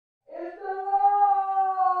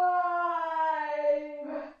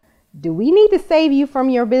Do we need to save you from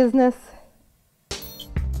your business?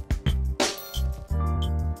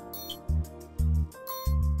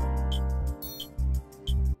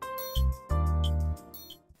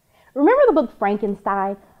 Remember the book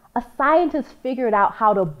Frankenstein? A scientist figured out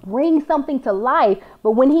how to bring something to life,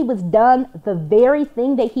 but when he was done, the very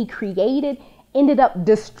thing that he created ended up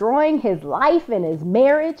destroying his life and his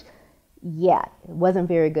marriage. Yeah, it wasn't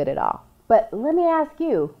very good at all. But let me ask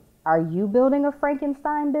you, are you building a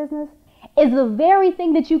Frankenstein business? Is the very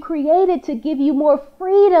thing that you created to give you more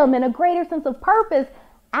freedom and a greater sense of purpose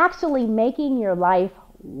actually making your life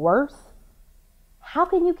worse? How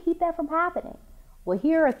can you keep that from happening? Well,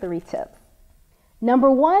 here are 3 tips.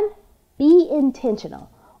 Number 1, be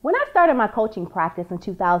intentional. When I started my coaching practice in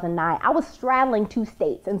 2009, I was straddling 2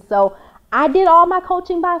 states. And so I did all my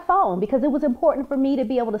coaching by phone because it was important for me to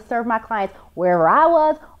be able to serve my clients wherever I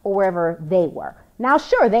was or wherever they were. Now,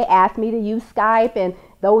 sure, they asked me to use Skype, and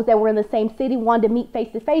those that were in the same city wanted to meet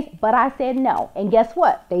face to face, but I said no. And guess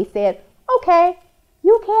what? They said, okay,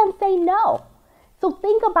 you can say no. So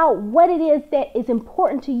think about what it is that is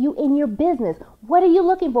important to you in your business. What are you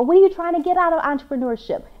looking for? What are you trying to get out of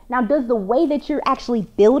entrepreneurship? Now, does the way that you're actually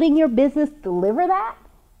building your business deliver that?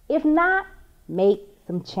 If not, make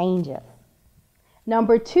some changes.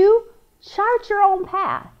 Number 2, chart your own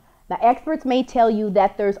path. Now, experts may tell you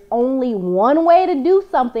that there's only one way to do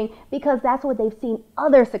something because that's what they've seen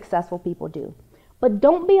other successful people do. But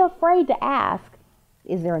don't be afraid to ask,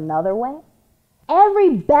 is there another way?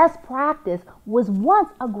 Every best practice was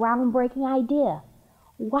once a groundbreaking idea.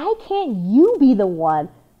 Why can't you be the one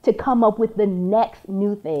to come up with the next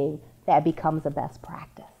new thing that becomes a best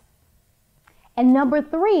practice? And number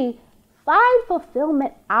 3, find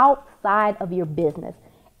fulfillment outside of your business.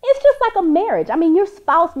 It's just like a marriage. I mean, your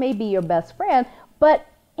spouse may be your best friend, but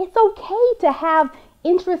it's okay to have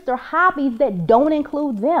interests or hobbies that don't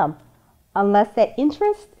include them. Unless that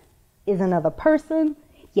interest is another person,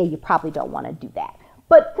 yeah, you probably don't want to do that.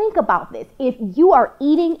 But think about this. If you are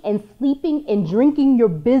eating and sleeping and drinking your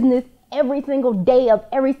business every single day of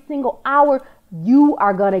every single hour, you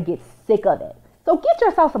are going to get sick of it. So get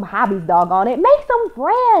yourself some hobbies, doggone it. Make some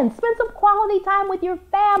friends. Spend some quality time with your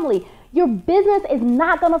family. Your business is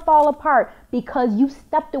not going to fall apart because you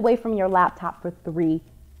stepped away from your laptop for 3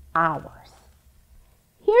 hours.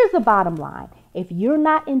 Here's the bottom line. If you're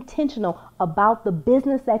not intentional about the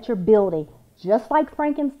business that you're building, just like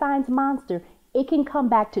Frankenstein's monster, it can come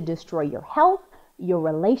back to destroy your health, your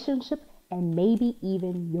relationship, and maybe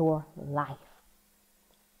even your life.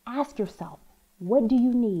 Ask yourself, what do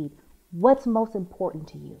you need? What's most important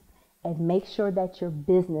to you? And make sure that your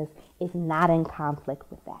business is not in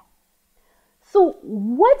conflict with that. So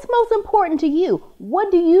what's most important to you?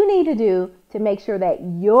 What do you need to do to make sure that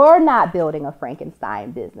you're not building a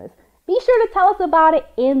Frankenstein business? Be sure to tell us about it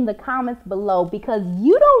in the comments below because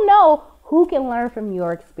you don't know who can learn from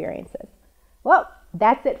your experiences. Well,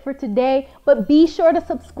 that's it for today, but be sure to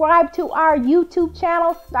subscribe to our YouTube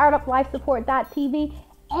channel, StartupLifeSupport.tv,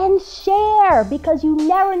 and share because you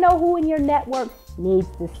never know who in your network needs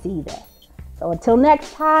to see this. So until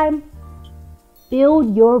next time,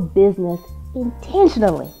 build your business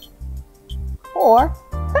intentionally or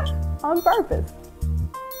on purpose.